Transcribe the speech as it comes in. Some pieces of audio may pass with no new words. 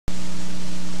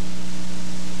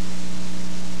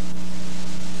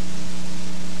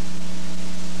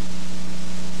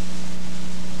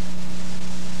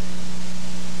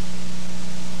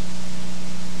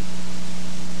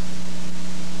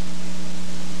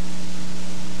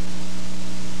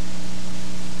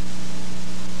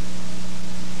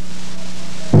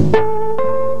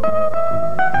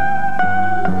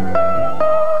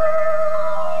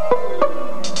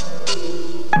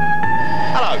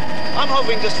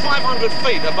just 500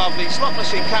 feet above the slot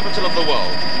machine capital of the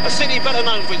world, a city better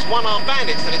known for its one-armed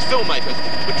bandits than its filmmakers.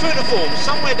 But true to form,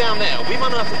 somewhere down there, we've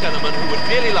unearthed a gentleman who would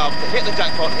dearly love to hit the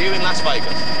jackpot here in Las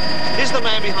Vegas. He's the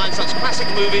man behind such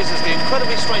classic movies as The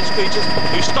Incredibly Strange Creatures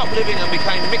Who Stopped Living and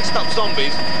Became Mixed-Up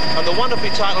Zombies and the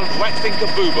wonderfully titled Rat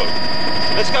Finker Boo Boo.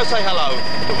 Let's go say hello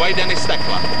to Ray Dennis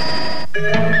Steckler.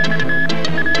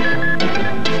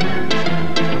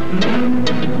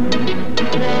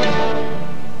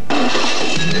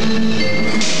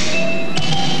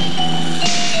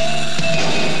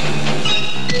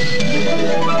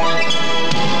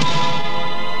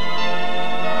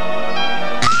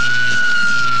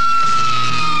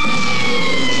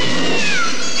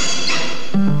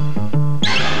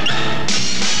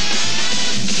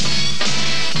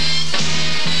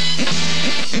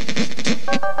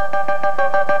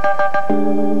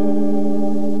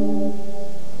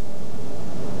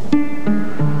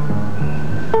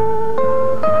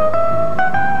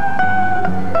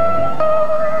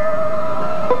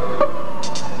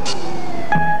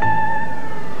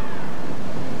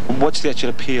 What's the actual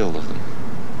appeal of them?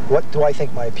 What do I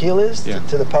think my appeal is to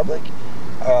the public?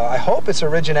 I hope it's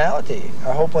originality.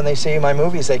 I hope when they see my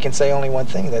movies they can say only one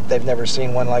thing, that they've never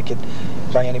seen one like it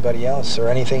by anybody else or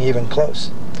anything even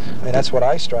close. I mean, that's what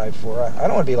I strive for. I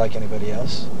don't want to be like anybody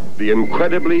else. The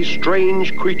incredibly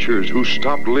strange creatures who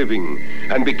stopped living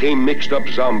and became mixed-up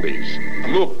zombies.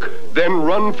 Look, then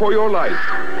run for your life.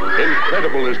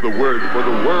 Incredible is the word for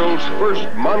the world's first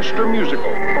monster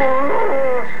musical.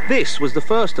 This was the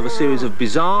first of a series of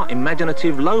bizarre,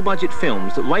 imaginative, low-budget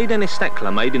films that Ray Dennis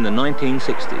Steckler made in the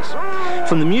 1960s.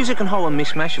 From the music and horror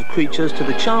mishmash of creatures to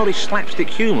the childish slapstick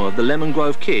humour of the Lemon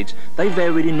Grove Kids, they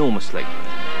varied enormously.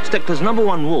 Steckler's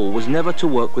 #1 rule was never to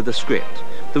work with a script.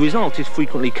 The result is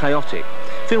frequently chaotic.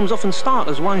 Films often start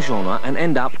as one genre and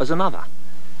end up as another.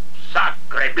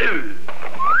 Sacre bleu!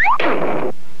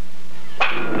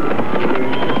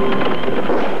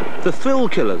 The Thrill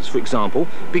Killers, for example,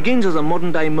 begins as a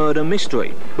modern-day murder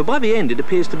mystery, but by the end it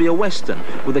appears to be a western,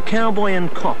 with a cowboy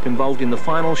and cop involved in the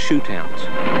final shootout.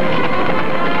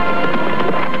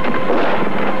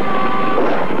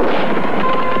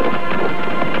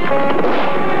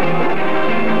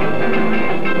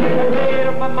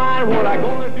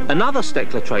 Another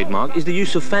Steckler trademark is the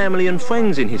use of family and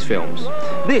friends in his films.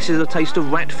 This is a taste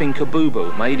of Rat Finker Boo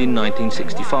Boo, made in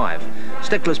 1965.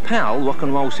 Steckler's pal, rock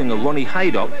and roll singer Ronnie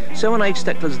Haydock, serenades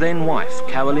Steckler's then wife,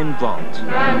 Carolyn Brandt. The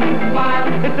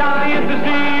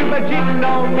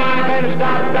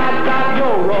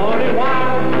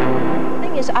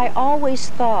thing is, I always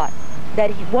thought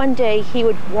that one day he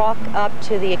would walk up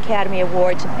to the Academy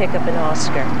Awards and pick up an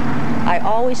Oscar. I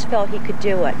always felt he could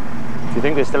do it. Do you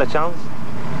think there's still a chance?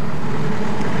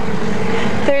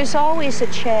 There's always a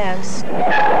chance.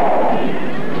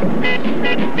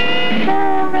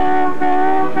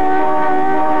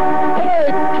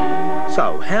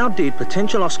 So, how did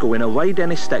potential Oscar winner Ray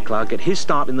Dennis Steckler get his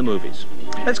start in the movies?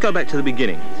 Let's go back to the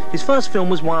beginning. His first film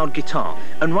was Wild Guitar,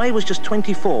 and Ray was just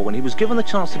 24 when he was given the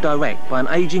chance to direct by an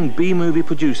aging B-movie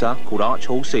producer called Arch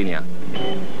Hall Sr.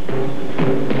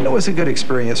 It was a good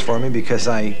experience for me because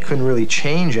I couldn't really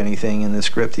change anything in the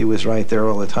script. He was right there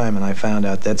all the time, and I found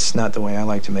out that's not the way I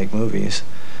like to make movies.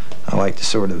 I like to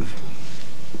sort of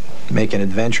make an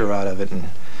adventure out of it and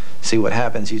see what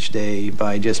happens each day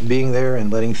by just being there and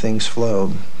letting things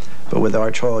flow. But with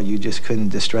Arch Hall, you just couldn't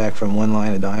distract from one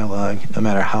line of dialogue, no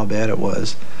matter how bad it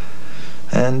was.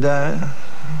 And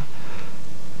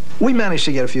we managed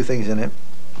to get a few things in it.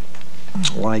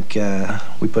 Like,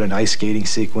 we put an ice skating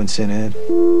sequence in it.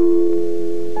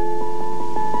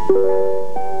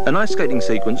 An ice skating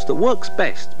sequence that works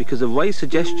best because of Ray's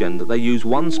suggestion that they use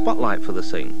one spotlight for the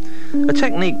scene, a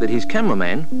technique that his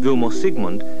cameraman, Vilmos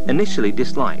Sigmund, initially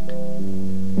disliked.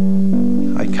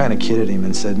 I kind of kidded him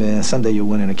and said, man, someday you'll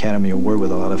win an Academy Award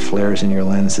with a lot of flares in your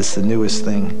lens. It's the newest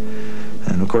thing.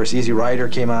 And of course, Easy Rider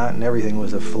came out and everything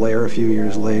was a flare a few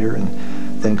years later. And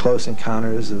then Close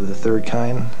Encounters of the Third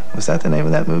Kind. Was that the name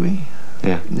of that movie?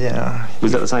 Yeah. Yeah.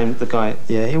 Was that the guy?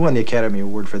 Yeah, he won the Academy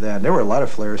Award for that. There were a lot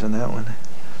of flares in that one.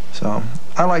 So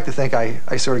I like to think I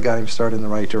sort of got him started in the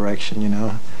right direction, you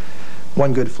know.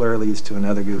 One good flare leads to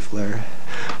another good flare.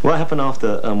 What happened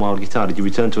after Wild Guitar? Did you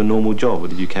return to a normal job or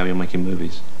did you carry on making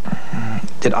movies?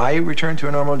 Did I return to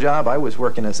a normal job? I was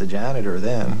working as a janitor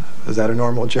then. Was that a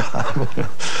normal job?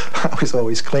 I was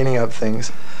always cleaning up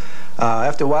things.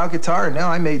 After Wild Guitar, now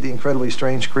I made The Incredibly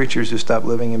Strange Creatures Who Stopped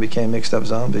Living and Became Mixed Up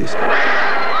Zombies.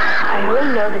 I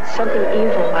only know that something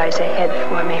evil lies ahead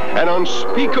for me. An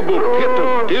unspeakable pit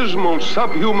of dismal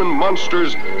subhuman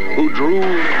monsters who drool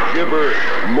and shiver,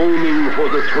 moaning for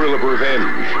the thrill of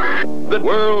revenge. The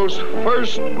world's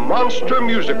first monster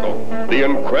musical. The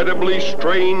incredibly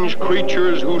strange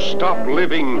creatures who stopped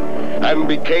living and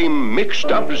became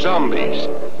mixed-up zombies.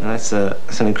 That's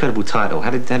an incredible title. How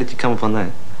did you come upon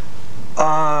that?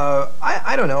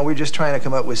 I don't know. We're just trying to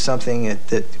come up with something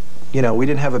that, you know, we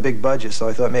didn't have a big budget, so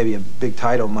I thought maybe a big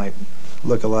title might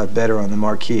look a lot better on the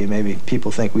marquee. Maybe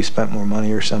people think we spent more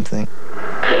money or something.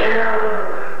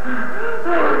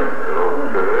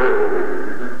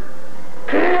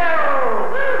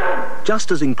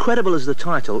 Just as incredible as the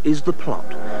title is the plot.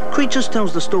 Creatures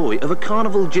tells the story of a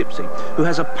carnival gypsy who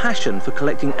has a passion for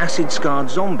collecting acid-scarred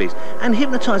zombies and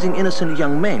hypnotizing innocent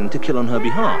young men to kill on her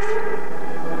behalf.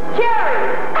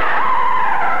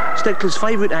 Steckler's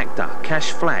favourite actor,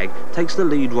 Cash Flagg, takes the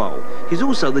lead role. He's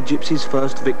also the gypsy's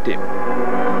first victim.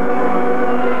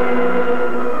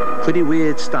 Pretty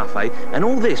weird stuff, eh? And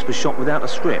all this was shot without a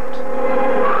script.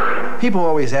 People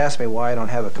always ask me why I don't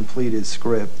have a completed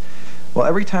script. Well,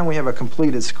 every time we have a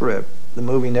completed script, the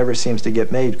movie never seems to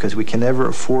get made because we can never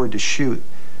afford to shoot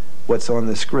what's on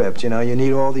the script. You know, you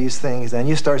need all these things, then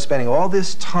you start spending all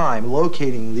this time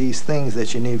locating these things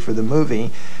that you need for the movie,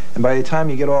 and by the time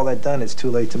you get all that done, it's too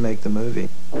late to make the movie.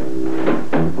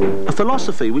 A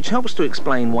philosophy which helps to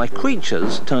explain why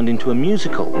Creatures turned into a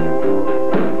musical.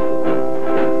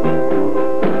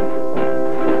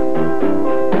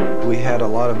 We had a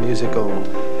lot of musical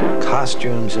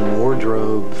costumes and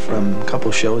wardrobe from a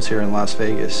couple shows here in Las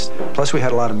Vegas. Plus we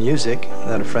had a lot of music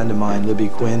that a friend of mine, Libby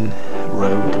Quinn,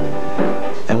 wrote.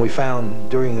 And we found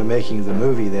during the making of the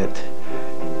movie that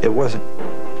it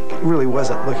really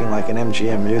wasn't looking like an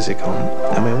MGM musical.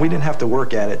 I mean, we didn't have to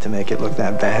work at it to make it look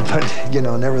that bad, but, you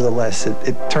know, nevertheless,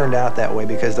 it turned out that way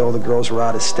because all the girls were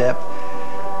out of step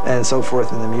and so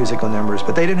forth in the musical numbers.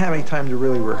 But they didn't have any time to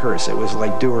really rehearse. It was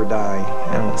like do or die.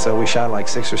 And so we shot like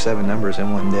 6 or 7 numbers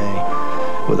in one day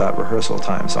without rehearsal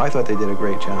time. So I thought they did a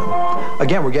great job.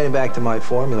 Again, we're getting back to my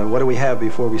formula. What do we have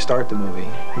before we start the movie?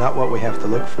 Not what we have to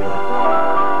look for.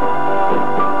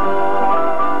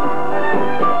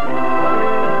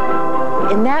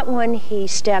 In that one, he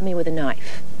stabbed me with a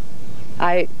knife.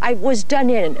 I was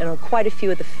done in on quite a few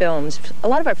of the films. A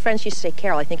lot of our friends used to say,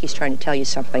 Carol, I think he's trying to tell you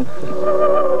something.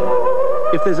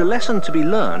 If there's a lesson to be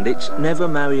learned, it's never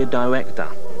marry a director.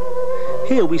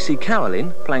 Here we see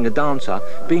Carolyn, playing a dancer,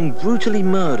 being brutally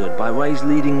murdered by Ray's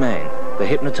leading man, the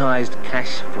hypnotized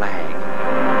Cash Flagg.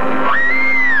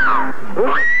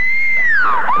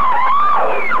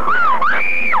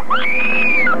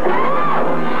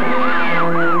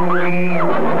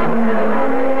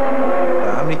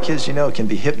 Kids, you know, can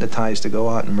be hypnotized to go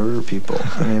out and murder people.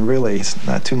 I mean, really, it's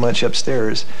not too much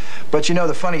upstairs. But, you know,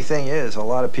 the funny thing is, a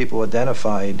lot of people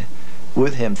identified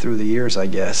with him through the years, I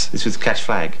guess. This was Cash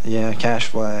Flagg? Yeah, Cash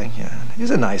Flagg, yeah.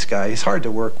 He's a nice guy. He's hard to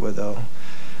work with, though.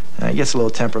 He gets a little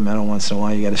temperamental once in a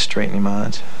while. You got to straighten him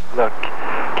out. Look,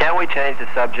 can't we change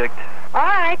the subject? All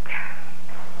right.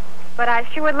 But I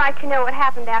sure would like to know what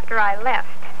happened after I left.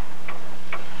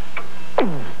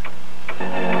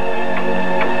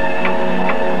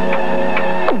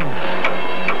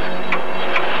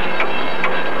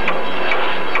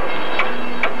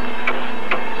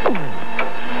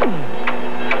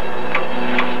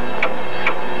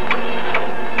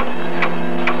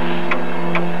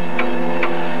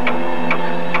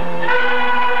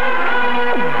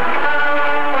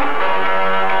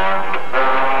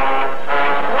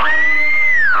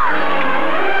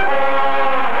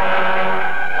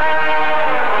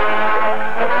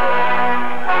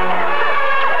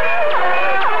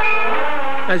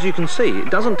 As you can see, it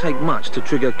doesn't take much to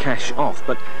trigger Cash off,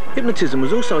 but hypnotism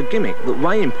was also a gimmick that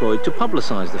Ray employed to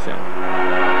publicise the film.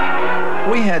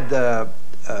 We had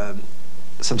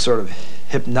some sort of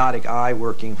hypnotic eye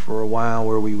working for a while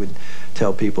where we would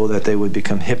tell people that they would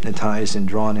become hypnotized and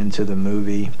drawn into the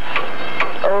movie.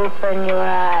 Open your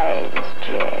eyes,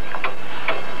 Jack.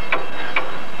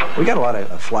 We got a lot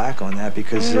of flack on that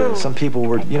because some people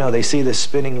were, you know, they see this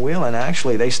spinning wheel and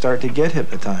actually they start to get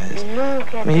hypnotized.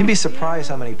 I mean, you'd be surprised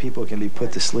how many people can be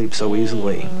put to sleep so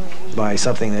easily by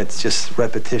something that's just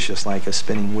repetitious like a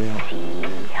spinning wheel.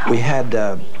 We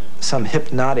had some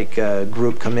hypnotic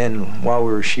group come in while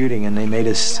we were shooting and they made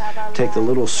us take the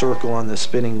little circle on the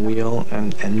spinning wheel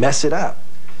and mess it up.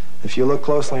 If you look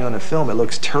closely on the film, it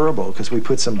looks terrible because we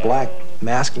put some black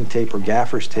masking tape or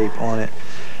gaffer's tape on it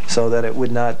so that it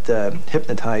would not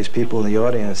hypnotize people in the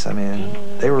audience. I mean,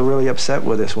 they were really upset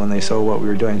with us when they saw what we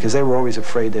were doing because they were always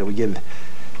afraid that we give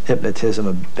hypnotism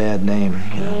a bad name,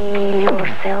 you know. Feel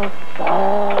yourself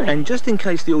fall. And just in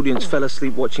case the audience fell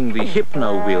asleep watching the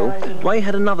hypno wheel, Ray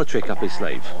had another trick up his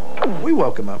sleeve. We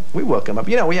woke him up. We woke him up.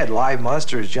 You know, we had live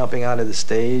monsters jumping onto the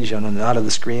stage and out of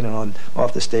the screen and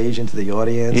off the stage into the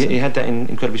audience. You had that in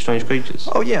Incredibly Strange Creatures?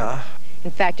 Oh, yeah.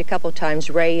 In fact, a couple times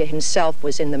Ray himself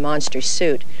was in the monster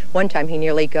suit. One time he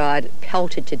nearly got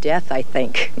pelted to death, I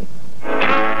think.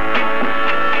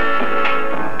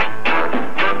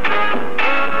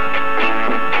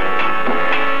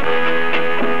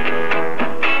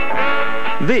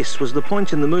 This was the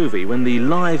point in the movie when the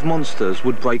live monsters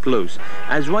would break loose,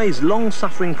 as Ray's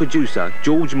long-suffering producer,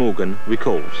 George Morgan,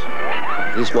 recalls.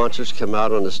 These monsters come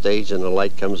out on the stage and the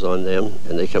light comes on them,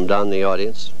 and they come down the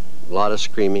audience. A lot of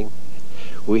screaming.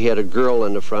 We had a girl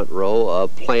in the front row, a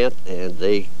plant, and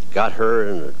they got her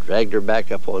and dragged her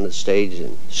back up on the stage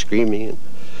and screaming. And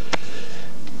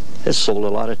it sold a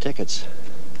lot of tickets.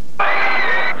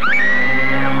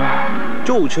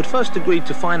 George had first agreed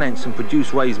to finance and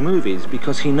produce Ray's movies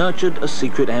because he nurtured a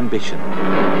secret ambition.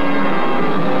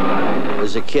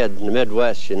 As a kid in the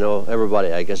Midwest, you know,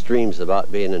 everybody, I guess, dreams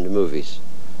about being in the movies.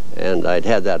 And I'd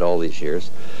had that all these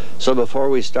years. So before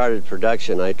we started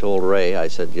production, I told Ray, I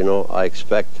said, you know, I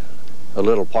expect a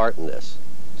little part in this.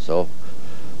 So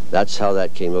that's how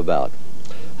that came about.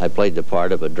 I played the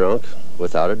part of a drunk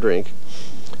without a drink,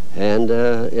 and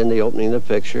in the opening of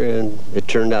the picture, and it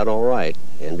turned out all right.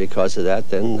 And because of that,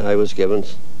 then I was given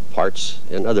parts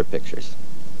in other pictures.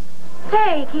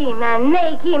 Take him and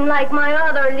make him like my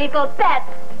other little pet.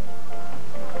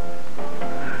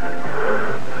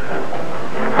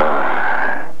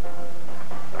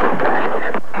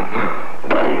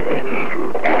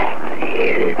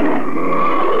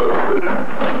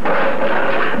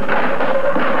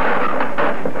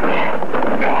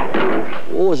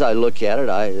 Well, as I look at it,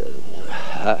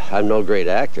 I'm no great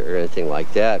actor or anything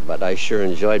like that, but I sure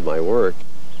enjoyed my work.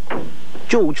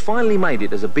 George finally made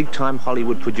it as a big-time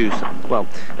Hollywood producer. Well,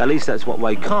 at least that's what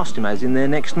Ray cast him as in their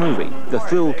next movie, The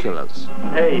Thrill Killers.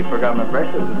 Hey, you forgot my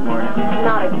breakfast this morning.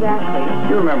 Not exactly.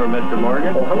 You remember Mr.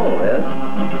 Morgan? Oh, hello, Liz.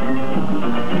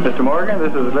 Mr. Morgan,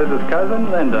 this is Liz's cousin,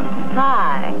 Linda.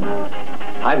 Hi.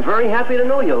 I'm very happy to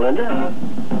know you, Linda.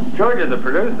 George is a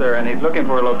producer, and he's looking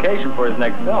for a location for his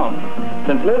next film.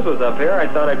 Since Liz was up here, I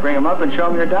thought I'd bring him up and show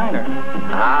him your diner.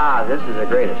 Ah, this is the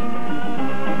greatest.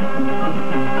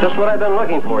 Just what I've been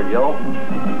looking for, Joe.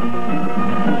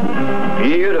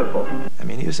 Beautiful. I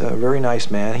mean, he was a very nice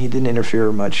man. He didn't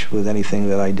interfere much with anything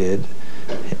that I did.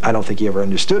 I don't think he ever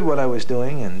understood what I was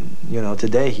doing, and, you know,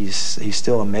 today he's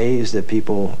still amazed that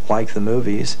people like the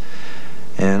movies.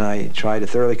 And I tried to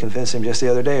thoroughly convince him just the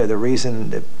other day, the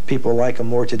reason that people like them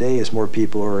more today is more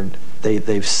people are,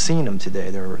 they've seen them today.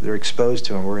 They're exposed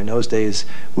to them. Where in those days,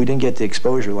 we didn't get the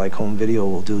exposure like home video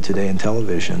will do today in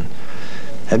television.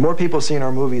 Had more people seen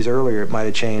our movies earlier, it might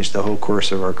have changed the whole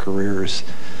course of our careers.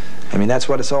 I mean, that's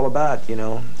what it's all about, you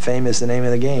know. Fame is the name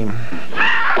of the game.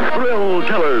 Thrill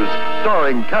Killers,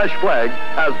 starring Cash Flagg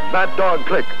as Mad Dog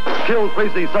Click, kill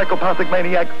crazy psychopathic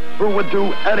maniac who would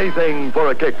do anything for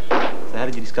a kick. So how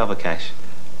did you discover Cash?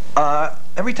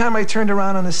 Every time I turned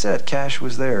around on the set, Cash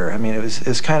was there. I mean, it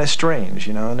was kind of strange,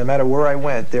 you know. No matter where I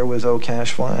went, there was old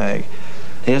Cash Flagg.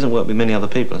 He hasn't worked with many other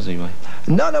people, has he, Ray?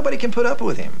 No, nobody can put up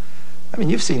with him. I mean,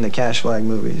 you've seen the Cash Flagg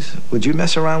movies. Would you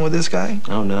mess around with this guy?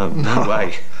 Oh, no. No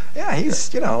way. Yeah,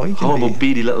 he's, you know, he can horrible,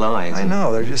 beady little eyes. I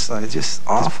know, they're just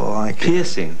awful. Like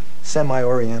piercing.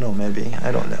 Semi-Oriental, maybe.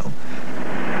 I don't know.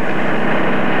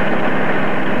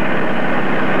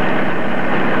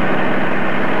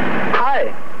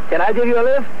 Hi, can I give you a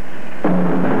lift?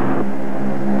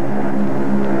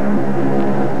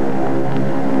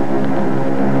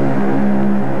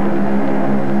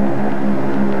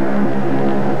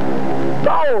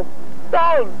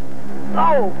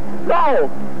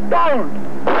 Don't!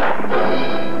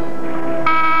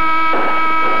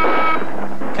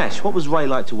 Cash, what was Ray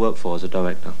like to work for as a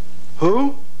director?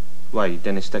 Who? Ray,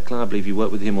 Dennis Steckler. I believe you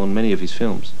worked with him on many of his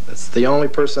films. That's the only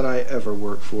person I ever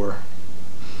worked for.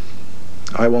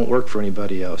 I won't work for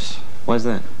anybody else. Why's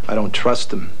that? I don't trust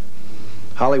them.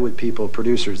 Hollywood people,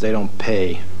 producers, they don't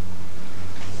pay.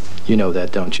 You know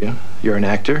that, don't you? You're an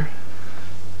actor.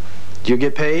 Do you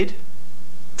get paid?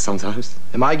 Sometimes.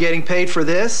 Am I getting paid for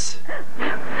this?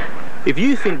 If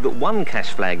you think that one Cash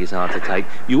Flagg is hard to take,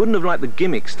 you wouldn't have liked the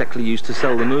gimmick Steckler used to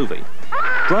sell the movie.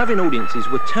 Drive-in audiences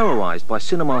were terrorized by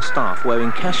cinema staff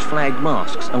wearing Cash Flagg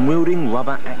masks and wielding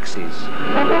rubber axes.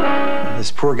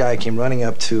 This poor guy came running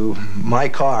up to my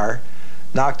car,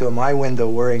 knocked on my window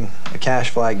wearing a Cash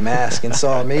Flagg mask and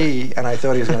saw me, and I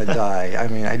thought he was going to die. I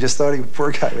mean, I just thought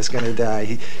poor guy was going to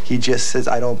die. He just says,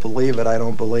 I don't believe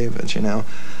it, you know.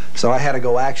 So I had to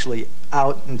go actually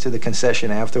out into the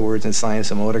concession afterwards and sign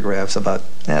some autographs, about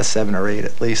 7 or 8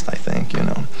 at least, I think, you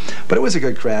know. But it was a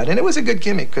good crowd, and it was a good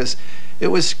gimmick because it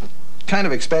was kind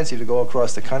of expensive to go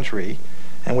across the country,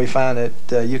 and we found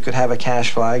that you could have a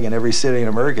cash flag in every city in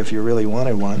America if you really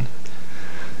wanted one.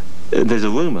 There's a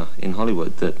rumor in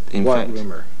Hollywood that, in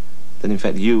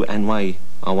fact, you and Ray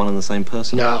are one and the same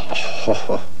person.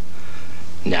 No.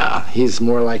 Nah, he's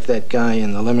more like that guy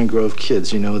in the Lemon Grove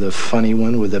Kids, you know, the funny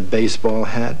one with the baseball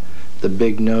hat, the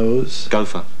big nose.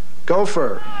 Gopher.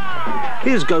 Gopher!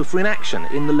 Here's Gopher in action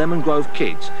in The Lemon Grove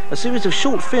Kids, a series of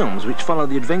short films which follow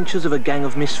the adventures of a gang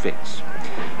of misfits.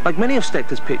 Like many of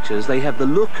Steckler's pictures, they have the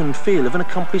look and feel of an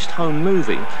accomplished home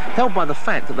movie, held by the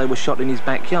fact that they were shot in his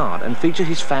backyard and feature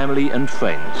his family and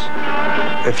friends.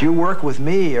 If you work with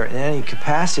me or in any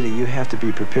capacity, you have to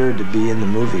be prepared to be in the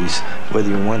movies, whether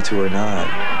you want to or not.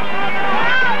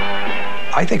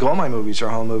 I think all my movies are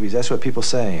home movies. That's what people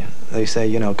say. They say,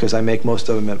 you know, because I make most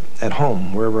of them at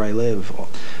home, wherever I live.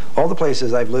 All the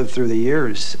places I've lived through the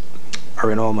years are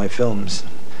in all my films,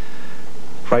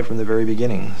 right from the very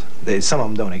beginning. Some of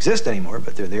them don't exist anymore,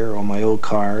 but they're there. All my old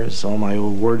cars, all my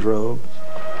old wardrobe.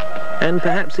 And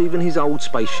perhaps even his old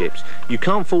spaceships. You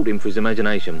can't fault him for his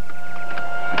imagination.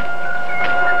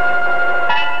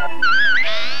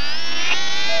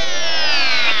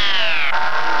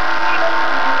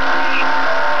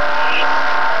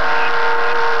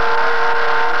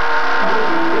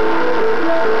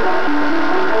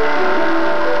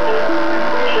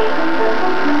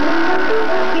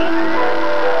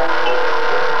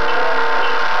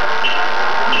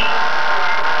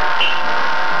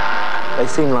 They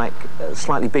seem like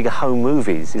slightly bigger home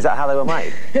movies. Is that how they were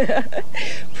made?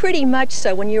 Pretty much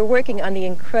so. When you're working on the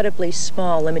incredibly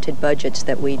small, limited budgets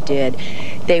that we did,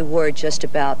 they were just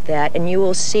about that. And you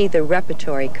will see the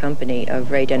repertory company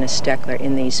of Ray Dennis Steckler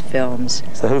in these films.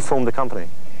 So who formed the company?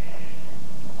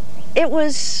 It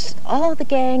was all the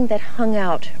gang that hung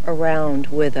out around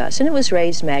with us, and it was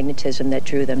Ray's magnetism that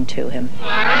drew them to him.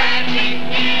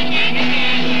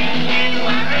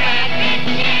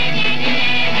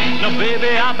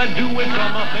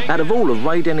 Out of all of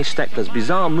Ray Dennis Steckler's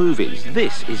bizarre movies,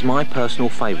 this is my personal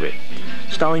favourite.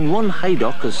 Starring Ron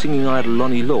Haydock as singing idol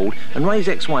Lonnie Lord and Ray's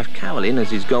ex-wife Carolyn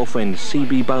as his girlfriend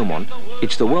C.B. Beaumont,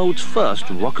 it's the world's first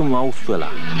rock and roll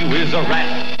thriller. You is a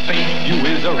rat, faint, you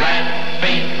is a rat,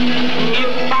 faint.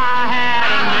 If I had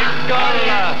a nickel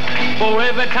for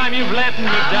every time you've let me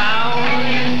down,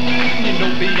 you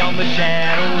know beyond the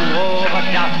shadow of a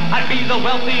doubt, I'd be the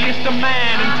wealthiest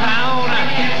man in town.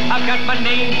 I've got my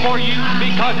name for you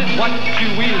because it's what you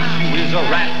is a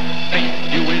rat,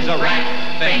 faint, you is a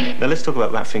rat, faint. Now let's talk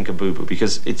about Ratfink Boo Boo,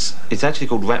 because it's actually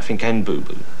called Ratfink and Boo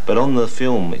Boo, but on the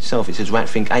film itself it says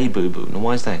Ratfink A Boo Boo. Now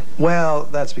why is that? Well,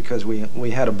 that's because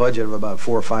we had a budget of about $4,000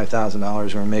 or $5,000 when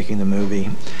we were making the movie,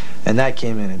 and that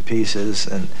came in pieces.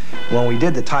 And when we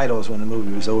did the titles, when the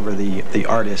movie was over, the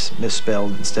artist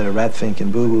misspelled, instead of Ratfink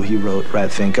and Boo Boo, he wrote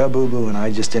Ratfink A Boo Boo, and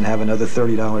I just didn't have another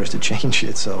 $30 to change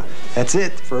it, so that's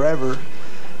it forever.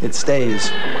 It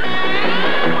stays.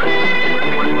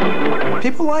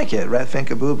 People like it,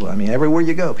 Ratfink A Boo Boo. I mean, everywhere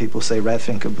you go, people say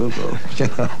Ratfink A Boo Boo, you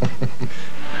know.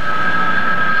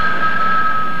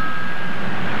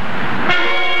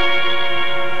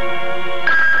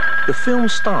 The film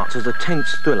starts as a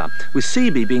tense thriller, with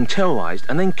CB being terrorized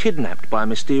and then kidnapped by a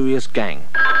mysterious gang.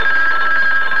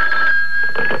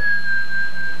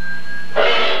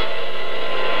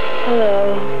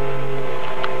 Hello.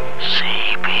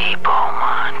 C.B.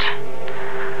 Beaumont.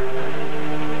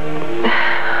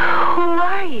 Who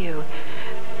are you?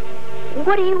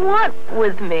 What do you want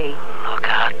with me? Look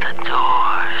out the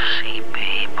door,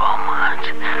 C.B. Beaumont.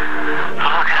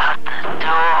 Look out the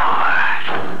door.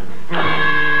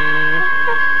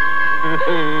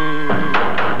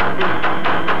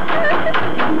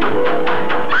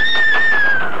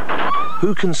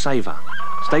 Who can save her?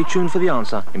 Stay tuned for the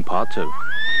answer in part 2.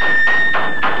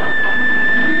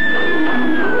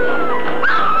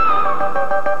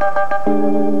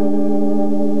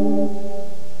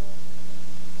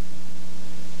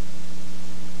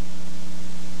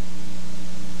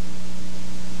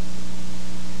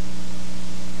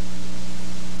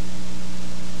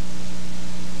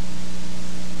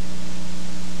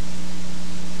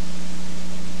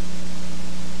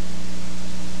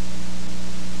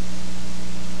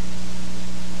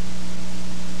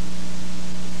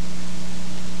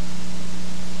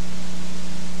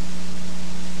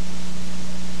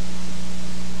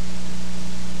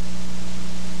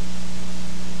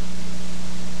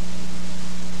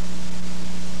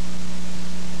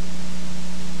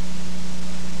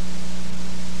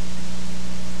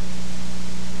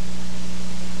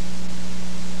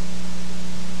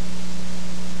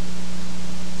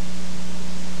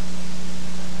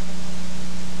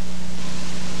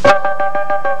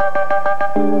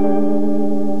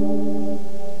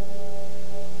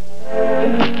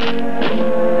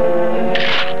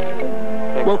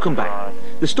 Welcome back.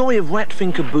 The story of Rat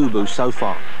Finker Boo Boo so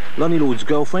far. Lonnie Lord's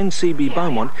girlfriend, C.B.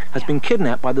 Beaumont, has been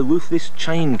kidnapped by the ruthless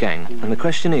chain gang. And the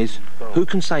question is, who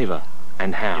can save her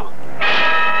and how?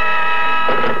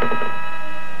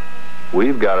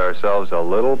 We've got ourselves a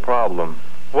little problem.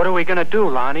 What are we going to do,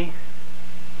 Lonnie?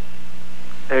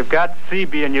 They've got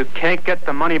CB and you can't get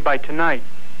the money by tonight.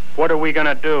 What are we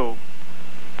going to do?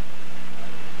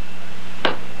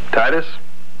 Titus,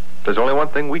 there's only one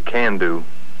thing we can do.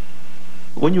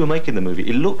 When you were making the movie,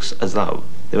 it looks as though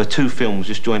there were two films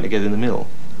just joined together in the middle.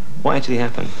 What actually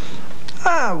happened?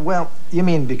 Well, you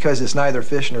mean because it's neither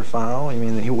fish nor fowl? You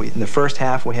mean in the first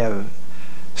half we have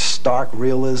stark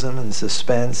realism and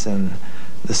suspense, and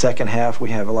the second half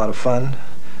we have a lot of fun?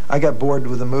 I got bored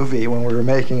with the movie when we were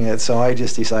making it, so I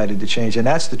just decided to change. And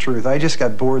that's the truth. I just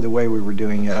got bored the way we were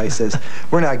doing it. I says,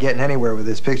 we're not getting anywhere with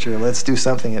this picture. Let's do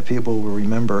something that people will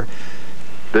remember.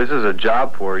 This is a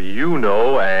job for you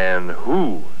know and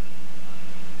who.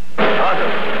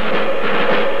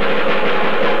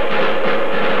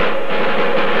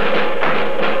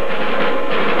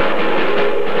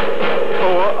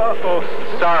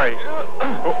 Sorry.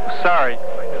 Oh, sorry. A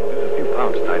few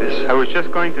pounds, Titus. I was just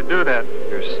going to do that.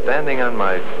 You're standing on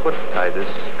my foot, Titus.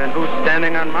 And who's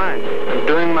standing on mine? I'm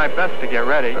doing my best to get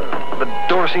ready. The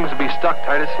door seems to be stuck,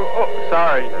 Titus. Oh,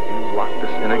 sorry. Have you locked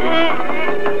this in again?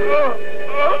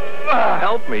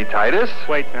 Help me, Titus.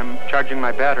 Wait, I'm charging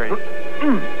my battery. Rat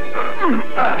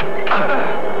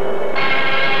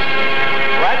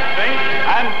Fink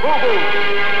and Boo Boo,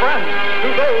 friends to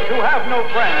those who have no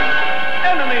friends,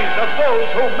 enemies of those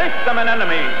who make them an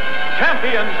enemy,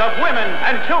 champions of women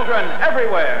and children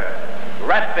everywhere.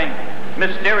 Rat Fink,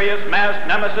 mysterious masked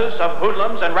nemesis of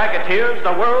hoodlums and racketeers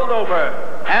the world over.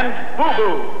 And Boo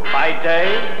Boo, by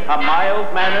day, a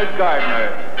mild-mannered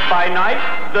gardener. By night,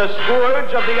 the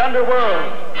scourge of the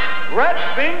underworld. Rat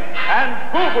Fink and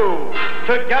Boo Boo.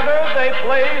 Together they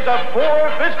blaze a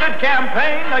four-fisted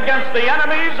campaign against the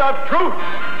enemies of truth,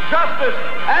 justice,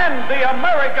 and the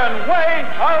American way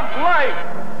of life.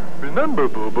 Remember,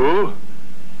 Boo Boo,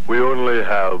 we only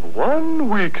have one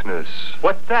weakness.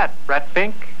 What's that, Rat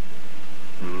Fink?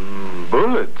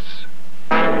 Bullets.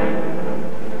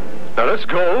 Now let's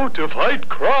go to fight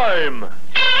crime.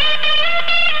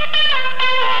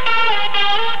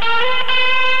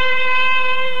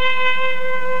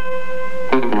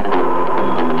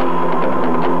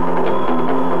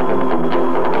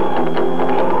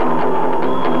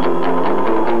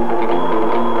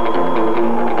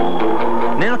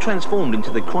 Now transformed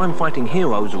into the crime-fighting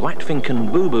heroes Rat Fink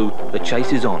and Boo Boo, the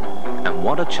chase is on. And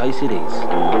what a chase it is.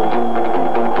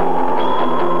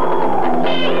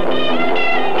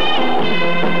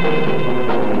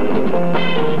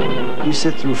 You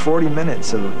sit through 40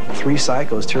 minutes of three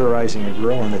psychos terrorizing a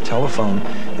girl on the telephone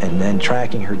and then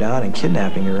tracking her down and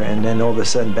kidnapping her, and then all of a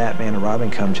sudden Batman and Robin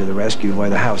come to the rescue while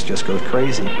the house just goes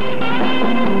crazy.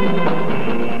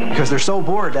 Because they're so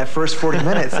bored that first 40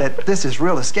 minutes that this is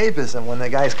real escapism when the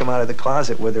guys come out of the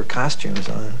closet with their costumes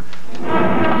on.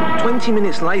 20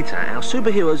 minutes later, our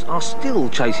superheroes are still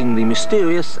chasing the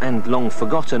mysterious and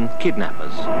long-forgotten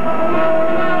kidnappers.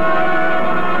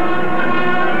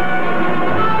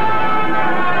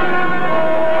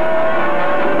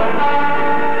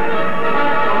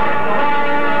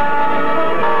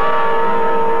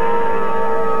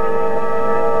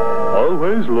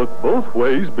 Always look both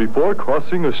ways before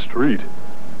crossing a street.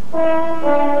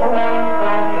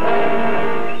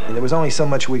 And there was only so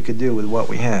much we could do with what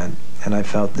we had. And I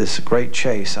felt this great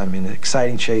chase, I mean, an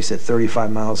exciting chase at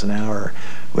 35 miles an hour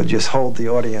would just hold the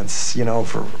audience, you know,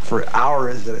 for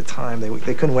hours at a time.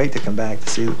 They couldn't wait to come back to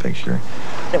see the picture.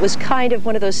 It was kind of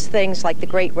one of those things like the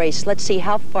Great Race. Let's see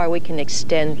how far we can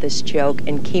extend this joke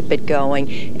and keep it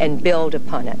going and build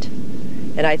upon it.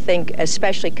 And I think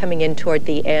especially coming in toward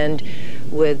the end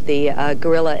with the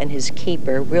gorilla and his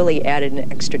keeper really added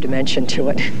an extra dimension to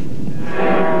it.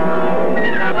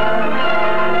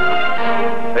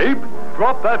 Abe,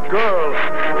 drop that girl.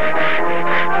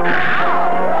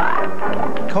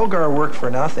 Kogar worked for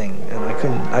nothing, and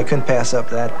I couldn't pass up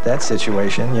that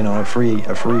situation, you know, a free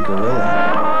gorilla.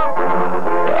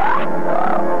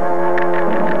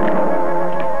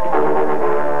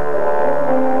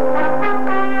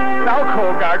 Now,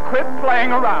 Kogar, quit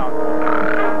playing around.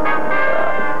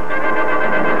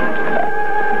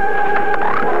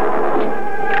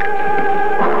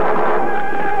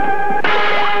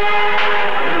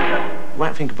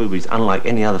 Rat Finker Boo Boo is unlike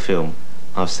any other film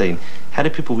I've seen. How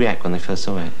did people react when they first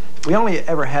saw it? We only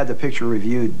ever had the picture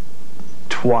reviewed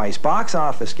twice. Box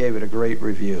Office gave it a great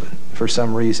review for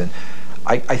some reason.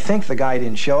 I think the guy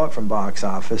didn't show up from Box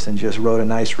Office and just wrote a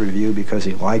nice review because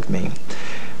he liked me.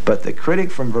 But the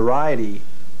critic from Variety,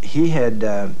 he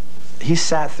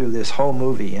sat through this whole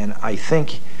movie, and I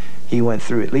think he went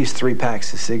through at least 3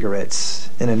 packs of cigarettes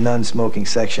in a non-smoking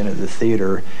section of the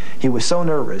theater. He was so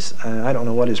nervous. I don't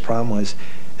know what his problem was.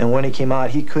 And when he came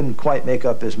out, he couldn't quite make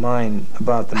up his mind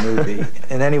about the movie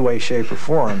in any way, shape, or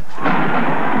form.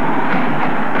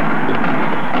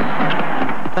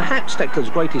 Perhaps Steckler's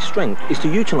greatest strength is to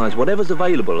utilise whatever's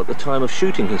available at the time of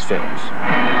shooting his films.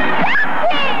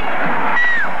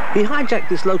 He hijacked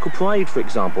this local parade, for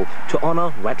example, to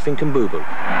honour Ratfink and Boo Boo.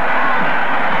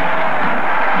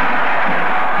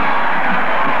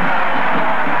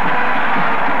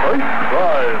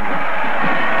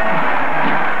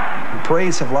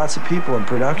 Parades have lots of people in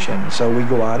production, so we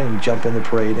go out and jump in the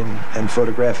parade and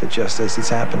photograph it just as it's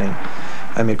happening.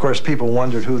 I mean, of course, people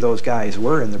wondered who those guys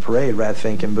were in the parade,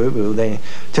 Ratfink and Boo Boo. They,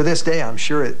 to this day, I'm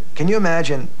sure can you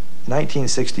imagine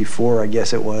 1964, I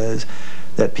guess it was,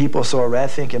 that people saw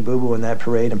Ratfink and Boo Boo in that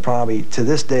parade, and probably to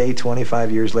this day,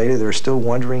 25 years later, they're still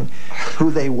wondering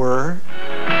who they were?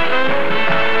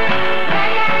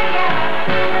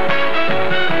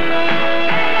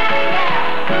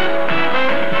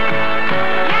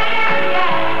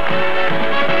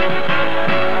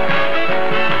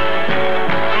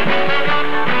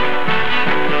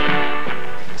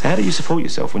 How do you support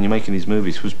yourself when you're making these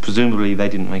movies? Because presumably they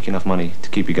didn't make enough money to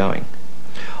keep you going.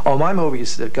 Oh, my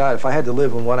movies, God, if I had to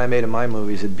live on what I made in my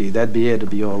movies, that'd be it. It'd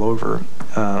be all over.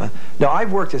 No,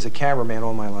 I've worked as a cameraman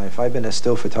all my life. I've been a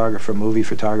still photographer, movie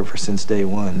photographer since day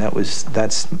one.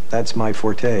 That's my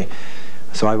forte.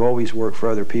 So I've always worked for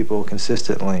other people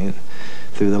consistently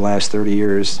through the last 30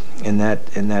 years in that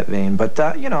vein.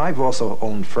 But you know, I've also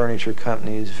owned furniture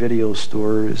companies, video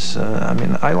stores. I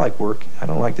mean, I like work. I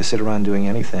don't like to sit around doing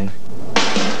anything.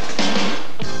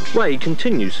 Ray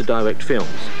continues to direct films,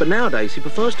 but nowadays he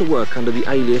prefers to work under the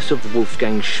alias of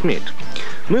Wolfgang Schmidt.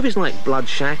 Movies like Blood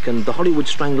Shack and The Hollywood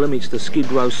Strangler meets the Skid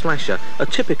Row Slasher are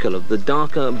typical of the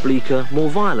darker, bleaker, more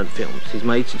violent films he's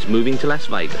made since moving to Las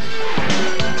Vegas.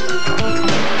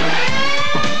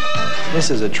 This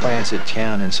is a transit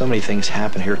town, and so many things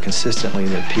happen here consistently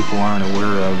that people aren't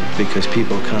aware of because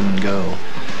people come and go.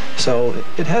 So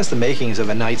it has the makings of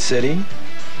a night city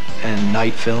and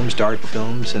night films, dark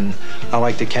films, and I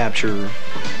like to capture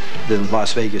the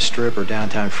Las Vegas Strip or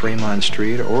downtown Fremont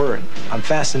Street, or I'm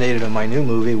fascinated on my new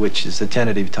movie, which is the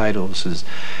tentative title. This is,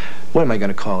 what am I going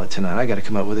to call it tonight? I got to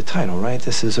come up with a title, right?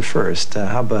 This is a first.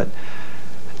 How about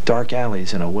Dark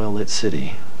Alleys in a Well-Lit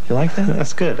City? You like that?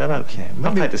 That's good. I like. Okay.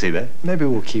 I'd like to see that. Maybe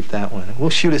we'll keep that one. We'll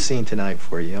shoot a scene tonight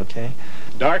for you, okay?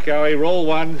 Dark Alley, roll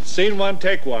one, scene one,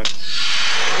 take one.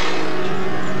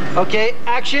 Okay,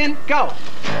 action, go.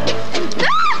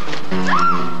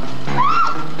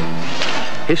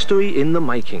 History in the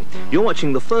making. You're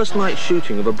watching the first night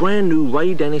shooting of a brand new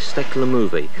Ray Dennis Steckler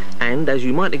movie, and as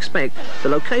you might expect, the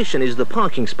location is the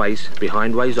parking space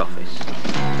behind Ray's office.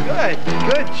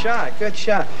 Good shot, good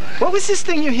shot. What was this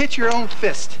thing you hit your own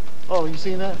fist? Oh, you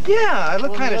seen that? Yeah, I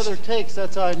look kind of... the other takes,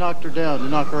 that's how I knocked her down, to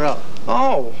knock her out.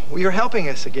 Oh, well, you're helping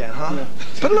us again, huh? Yeah.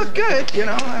 But look good, you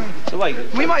know. So wait,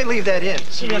 we might leave that in.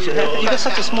 You got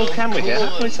such a small camera here.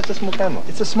 How come it's such a small camera?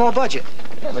 It's a small budget.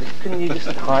 Yeah, but couldn't you just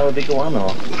hire a bigger one,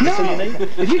 or? No.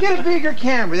 If you get a bigger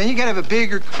camera, then you got to have a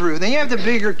bigger crew, then you have the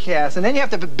bigger cast, and then you have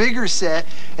to have a bigger set,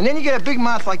 and then you get a big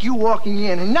mouth like you walking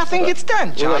in, and nothing gets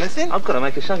done, Jonathan. Well, I've got to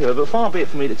make a show here, but far be it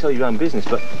for me to tell you your own business,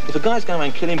 but if a guy's going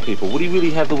around killing people, would he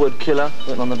really have the word killer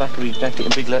written on the back of his jacket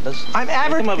in big letters? I'm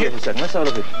average. Come over here for a second. Let's have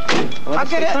a look at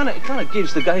it. It kind of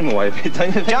gives the game away a bit,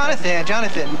 don't you?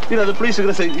 Jonathan. You know, the police are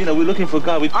going to say, you know, we're looking for a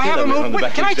guy with killer written on the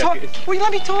back of his jacket. Will you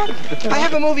let me talk? I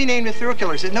have a movie named The Thrill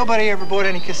Killers that nobody ever bought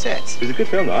any cassettes. It's a good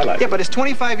film, though. I like it. Yeah, but it's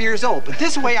 25 years old. But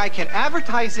this way I can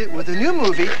advertise it with a new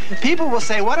movie. People will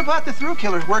say, what about The Thrill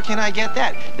Killers? Where can I get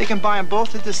that? They can buy them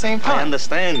both at the same time. I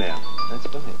understand now. That's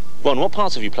brilliant. Ron, what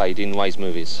parts have you played in Ray's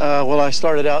movies? Well, I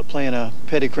started out playing a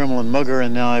petty criminal and mugger,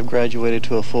 and now I've graduated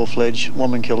to a full-fledged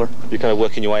woman killer. You're kind of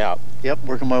working your way up? Yep,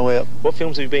 working my way up. What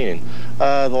films have you been in?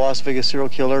 The Las Vegas Serial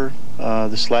Killer,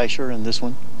 The Slasher, and this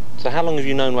one. So how long have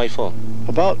you known Ray for?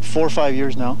 About 4 or 5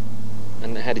 years now.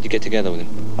 And how did you get together with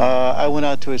him? I went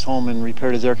out to his home and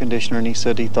repaired his air conditioner, and he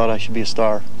said he thought I should be a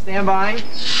star. Stand by.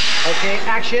 Okay,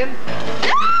 action.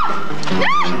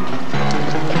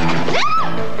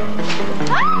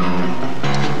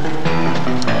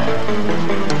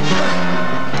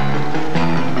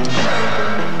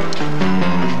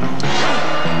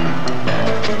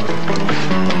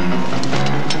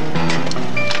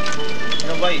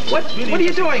 What are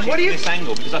you doing? What are you... This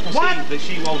angle, because I can see that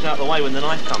she rolls out the way when the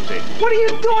knife comes in. What are you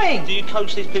doing? Do you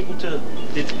coach these people to...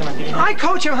 I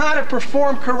coach them how to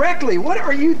perform correctly. What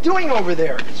are you doing over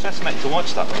there? It's fascinating to watch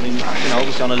stuff. I mean, you know,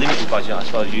 obviously on a limited budget, I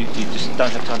suppose you just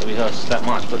don't have time to rehearse that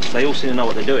much, but they all seem to know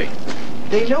what they're doing.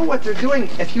 They know what they're doing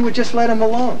if you would just let them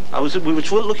alone. We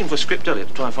were looking for a script earlier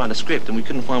to try and find a script, and we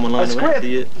couldn't find one lying around.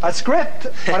 A script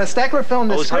on a Steckler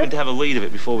film. I was hoping to have a read of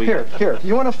it before we... Here.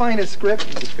 You want to find a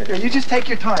script? Here, you just take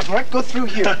your time. All right, go through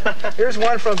here. Here's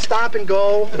one from Stop and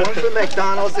Go, one from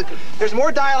McDonald's. There's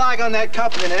more dialogue on that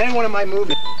cup than in any one of my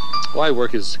movies. Well, I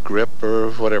work his grip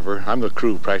or whatever. I'm the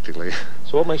crew, practically.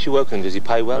 So what makes you work with him? Does he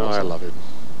pay well? Oh, I love it.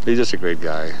 He's just a great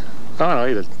guy. Oh, no,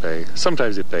 he doesn't pay.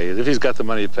 Sometimes he pays. If he's got the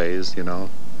money, he pays, you know.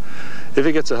 If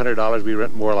he gets $100, we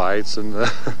rent more lights, and,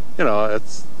 you know,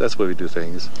 that's where we do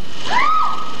things.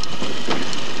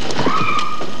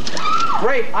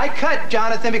 Great. I cut,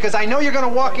 Jonathan, because I know you're going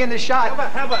to walk in the shot.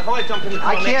 How about if I jump in the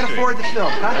car I can't afford the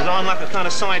film. Huh? Because I'm like a kind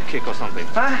of sidekick or something.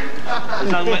 Huh?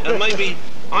 Maybe...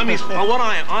 I'm his... what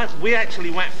I am... we actually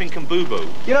whack Fink and Boo Boo.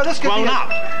 You know, this could grown be up.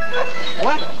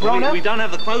 What? Grown up? We don't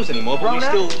have the clothes anymore, but we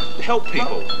still help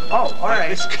people. Oh, all right.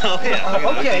 This girl here.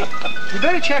 Okay. You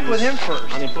better check with him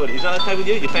first. Unemployed. Is that okay with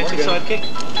you? You fancy sidekick?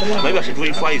 Maybe I should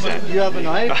rephrase that. You have a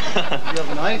knife? You have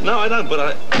a knife? No, I don't, but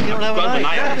I... You don't have a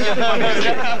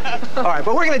knife? All right,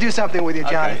 but we're going to do something with you,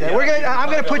 Jonathan. Okay, yeah. I'm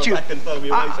going to put you...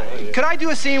 could I do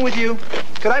a scene with you?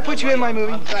 Could I put you in my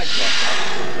movie?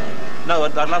 No,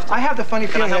 I'd love to. I have the funny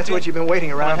feeling that's what you've been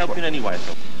waiting around for. Can I help you in any way?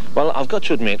 Well, I've got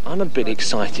to admit, I'm a bit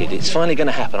excited. It's finally going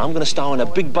to happen. I'm going to star in a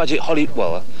big-budget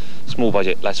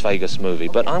small-budget Las Vegas movie,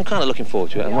 but I'm kind of looking forward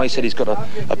to it. And Ray said he's got a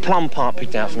plum part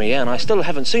picked out for me, and I still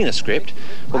haven't seen a script,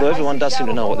 although everyone does seem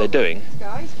to know what they're doing.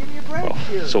 Well,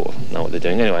 sort of know what they're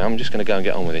doing. Anyway, I'm just going to go and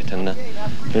get on with it, and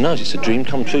who knows, it's a dream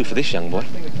come true for this young boy.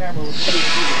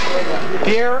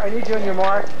 Pierre, I need you on your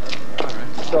mark.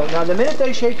 So now the minute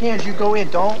they shake hands, you go in.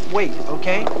 Don't wait,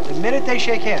 okay? The minute they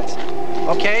shake hands.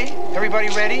 Okay? Everybody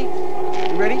ready?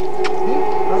 You ready?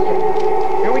 Okay.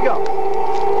 Here we go.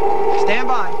 Stand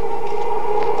by.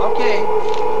 Okay.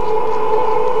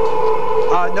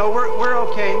 No, we're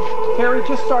okay. Terry,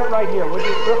 just start right here. We'll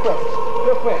just real quick.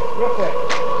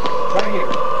 Right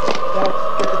here. Let's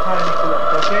get the timing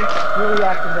correct, okay? You're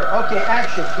reacting there. Okay,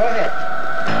 action. Go ahead.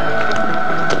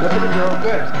 Look at the girl.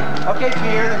 Good. Okay,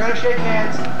 Pierre, they're going to shake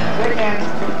hands. Shake hands.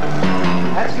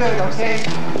 That's good, okay?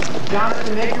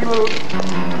 Jonathan, make your move.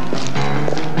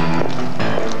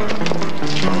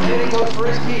 Then he goes for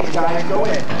his keys, guys. Go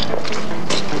in.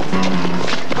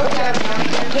 Look at him,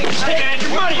 Jonathan. Hey, man,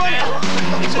 your money, man.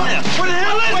 It's in there. Where the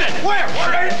hell is it? Where?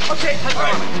 Okay, all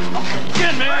right. Get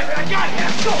in, man. I got it.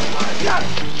 Let's go. Got it.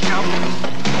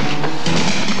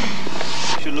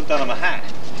 Should look down on my hat.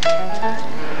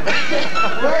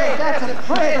 Great, that's a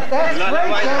print. That's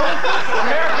great, Joe.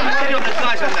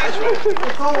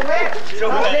 It's all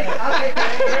wet. I'll take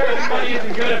it. Money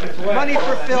isn't good if it's wet. Money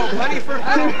for film. Money for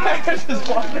film.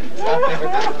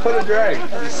 Put a drag.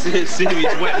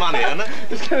 Serious wet money, isn't it?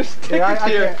 It's going to stick it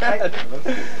to your head.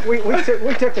 We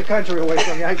took the country away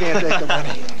from you. I can't take the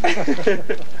money.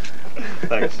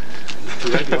 Thanks.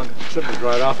 You want something to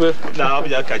dry it off with? No, I'll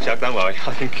be okay, Chuck. Don't worry.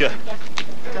 I think...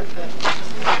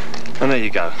 And there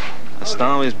you go. A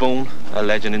star is born, a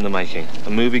legend in the making. A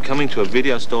movie coming to a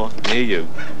video store near you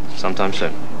sometime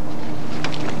soon.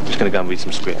 I'm just going to go and read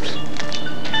some scripts.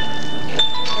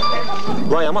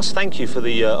 Ray, I must thank you for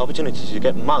the opportunity to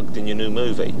get mugged in your new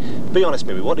movie. Be honest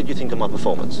with me, what did you think of my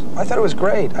performance? I thought it was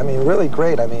great. I mean, really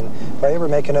great. I mean, if I ever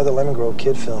make another Lemon Grove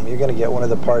kid film, you're going to get one of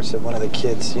the parts of one of the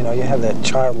kids. You know, you have that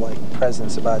childlike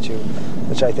presence about you,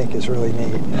 which I think is really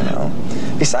neat, you know.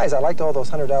 Besides, I liked all those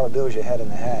 $100 bills you had in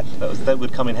the hat. That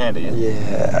would come in handy,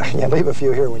 yeah? Yeah, leave a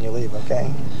few here when you leave,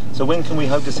 okay? So when can we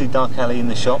hope to see Dark Alley in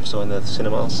the shops or in the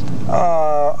cinemas?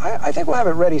 I think we'll have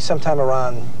it ready sometime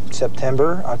around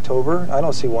September, October. I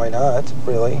don't see why not,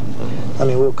 really. I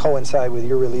mean, we'll coincide with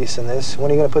your release in this.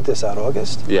 When are you going to put this out,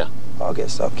 August? Yeah.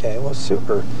 August, okay, well,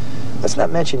 super. Let's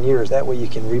not mention years. That way you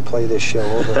can replay this show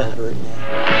over and over again.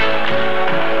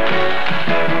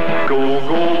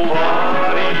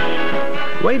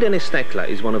 Ray Dennis Steckler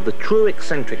is one of the true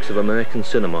eccentrics of American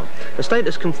cinema, a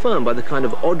status confirmed by the kind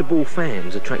of oddball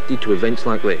fans attracted to events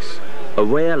like this. A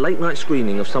rare late-night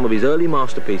screening of some of his early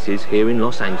masterpieces here in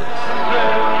Los Angeles.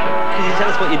 Can you tell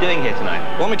us what you're doing here tonight?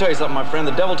 Well, let me tell you something, my friend.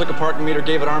 The devil took a parking meter,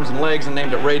 gave it arms and legs, and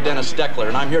named it Ray Dennis Steckler.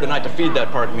 And I'm here tonight to feed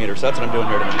that parking meter, so that's what I'm doing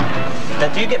here tonight.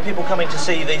 Now, do you get people coming to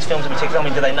see these films in particular? I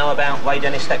mean, do they know about Ray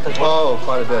Dennis Steckler's work? Oh,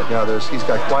 quite a bit. Yeah, he's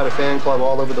got quite a fan club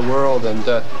all over the world, and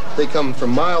they come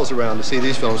from miles around to see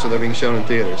these films, so they're being shown in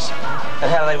theaters. And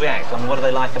how do they react? I mean, what do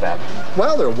they like about them?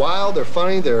 Well, they're wild, they're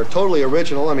funny, they're totally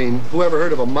original. I mean, who ever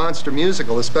heard of a monster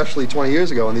musical, especially 20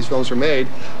 years ago when these films were made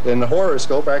in the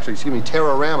horoscope, actually, excuse me,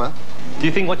 Terrorama. Do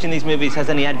you think watching these movies has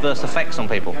any adverse effects on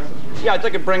people? Yeah, I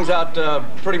think it brings out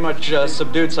pretty much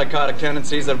subdued psychotic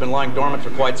tendencies that have been lying dormant for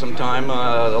quite some time,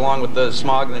 along with the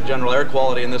smog and the general air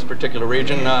quality in this particular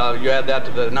region. You add that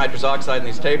to the nitrous oxide in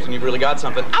these tapes and you've really got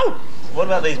something. Ow! What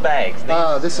about these bags?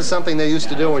 This is something they used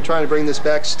to do, and we're trying to bring this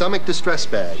back, stomach distress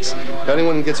bags. If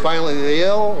anyone gets violently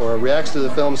ill or reacts to the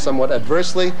film somewhat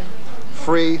adversely,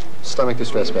 free stomach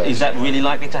distress bags. Is that really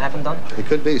likely to happen, Don? It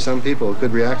could be. Some people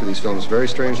could react to these films very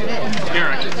strangely.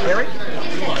 Eric?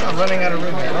 I'm running out of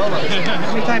room here. Hold on.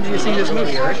 How many times have you seen this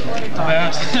movie, Eric?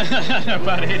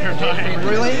 About 8 or 9.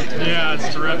 Really? Yeah,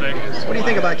 it's terrific. What do you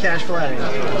think about Cash Flag?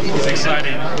 It's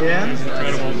exciting. Yeah?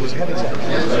 Incredible.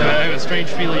 I have a strange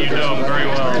feeling you know him very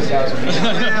well.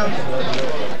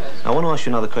 I want to ask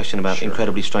you another question about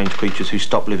incredibly strange creatures who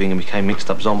stopped living and became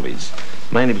mixed-up zombies.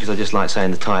 Mainly because I just like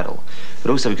saying the title, but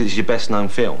also because it's your best-known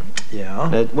film. Yeah.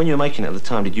 Now, when you were making it at the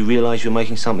time, did you realise you were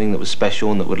making something that was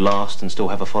special and that would last and still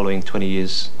have a following 20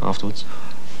 years afterwards?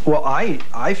 Well, I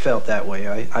felt that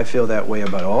way. I feel that way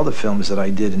about all the films that I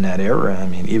did in that era. I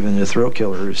mean, even the Thrill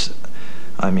Killers.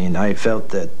 I mean, I felt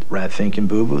that Rat Fink and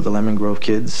Boo Boo, the Lemon Grove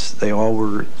Kids, they all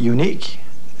were unique.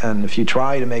 And if you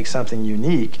try to make something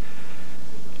unique,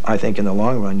 I think in the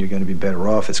long run you're going to be better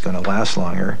off. It's going to last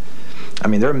longer. I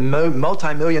mean, there are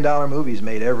multi-million-dollar movies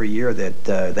made every year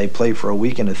that they play for a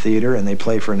week in a theater and they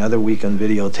play for another week on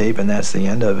videotape, and that's the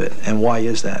end of it. And why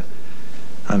is that?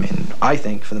 I mean, I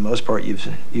think for the most part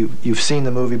you've seen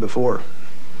the movie before.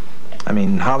 I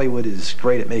mean, Hollywood is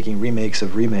great at making remakes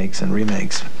of remakes and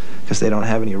remakes because they don't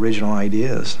have any original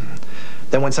ideas.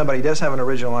 Then when somebody does have an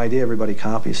original idea, everybody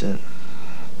copies it.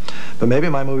 But maybe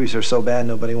my movies are so bad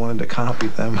nobody wanted to copy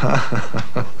them.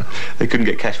 They couldn't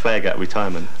get Cash Flag out of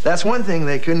retirement. That's one thing.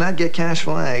 They could not get Cash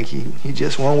Flag. He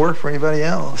just won't work for anybody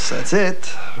else. That's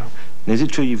it. And is it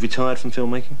true you've retired from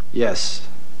filmmaking? Yes.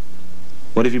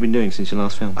 What have you been doing since your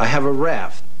last film? I have a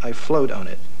raft. I float on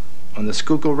it on the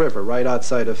Schuylkill River right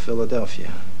outside of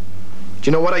Philadelphia. Do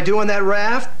you know what I do on that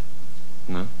raft?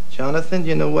 No. Jonathan, do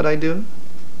you know what I do?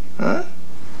 Huh?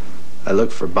 I look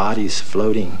for bodies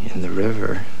floating in the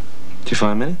river. Did you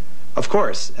find many? Of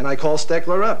course, and I call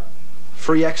Steckler up.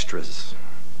 Free extras.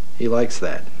 He likes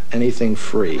that. Anything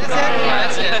free.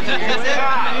 That's it. Look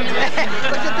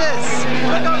at this.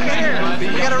 Look over here.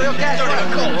 We got a real Cash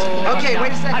Flag. Okay,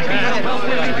 wait a second. Go ahead.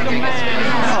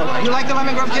 Oh, you like the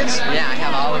Lemon Grove Kids? Yeah, I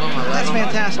have all of them. That's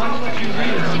fantastic.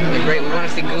 They're great. We want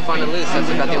to see Goof on the Loose. That's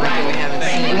about the only thing we haven't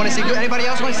seen. You want to see Goof? Anybody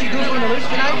else want to see Goof on the Loose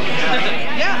tonight?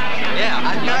 Yeah. Yeah,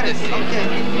 I got it. Okay.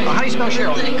 Well, how do you spell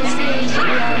Cheryl?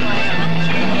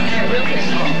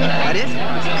 That it?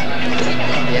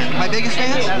 Yeah. My biggest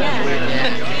fans? Yeah.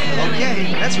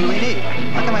 Okay, that's really neat.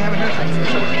 How come I haven't heard from you?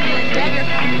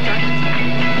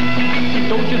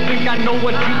 Don't you think I know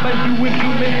what you've been doing to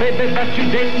me, baby? That you're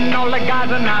dating all the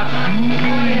guys are not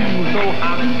smooth. So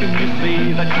how can you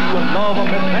say that you will love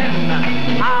me then?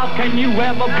 How can you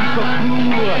ever be so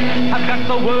cruel? I've got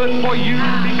the word for you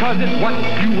because it's what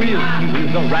you is. You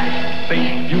is a rat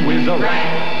face. You is a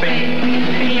rat face.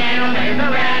 Yeah, there's a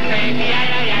rat face.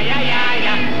 Yeah.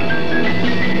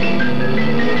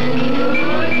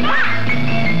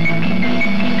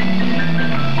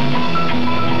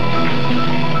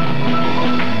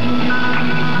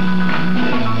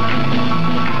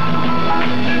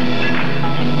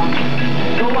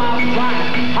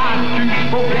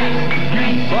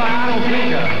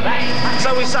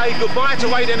 So we say goodbye to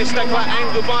Ray Dennis Steckler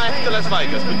and goodbye to Las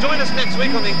Vegas. But join us next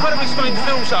week on the Incredibly Strange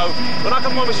Film Show when I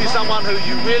can promise you someone who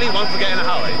you really won't forget in a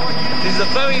hurry. This is a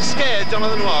very scared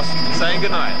Jonathan Ross saying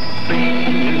goodnight.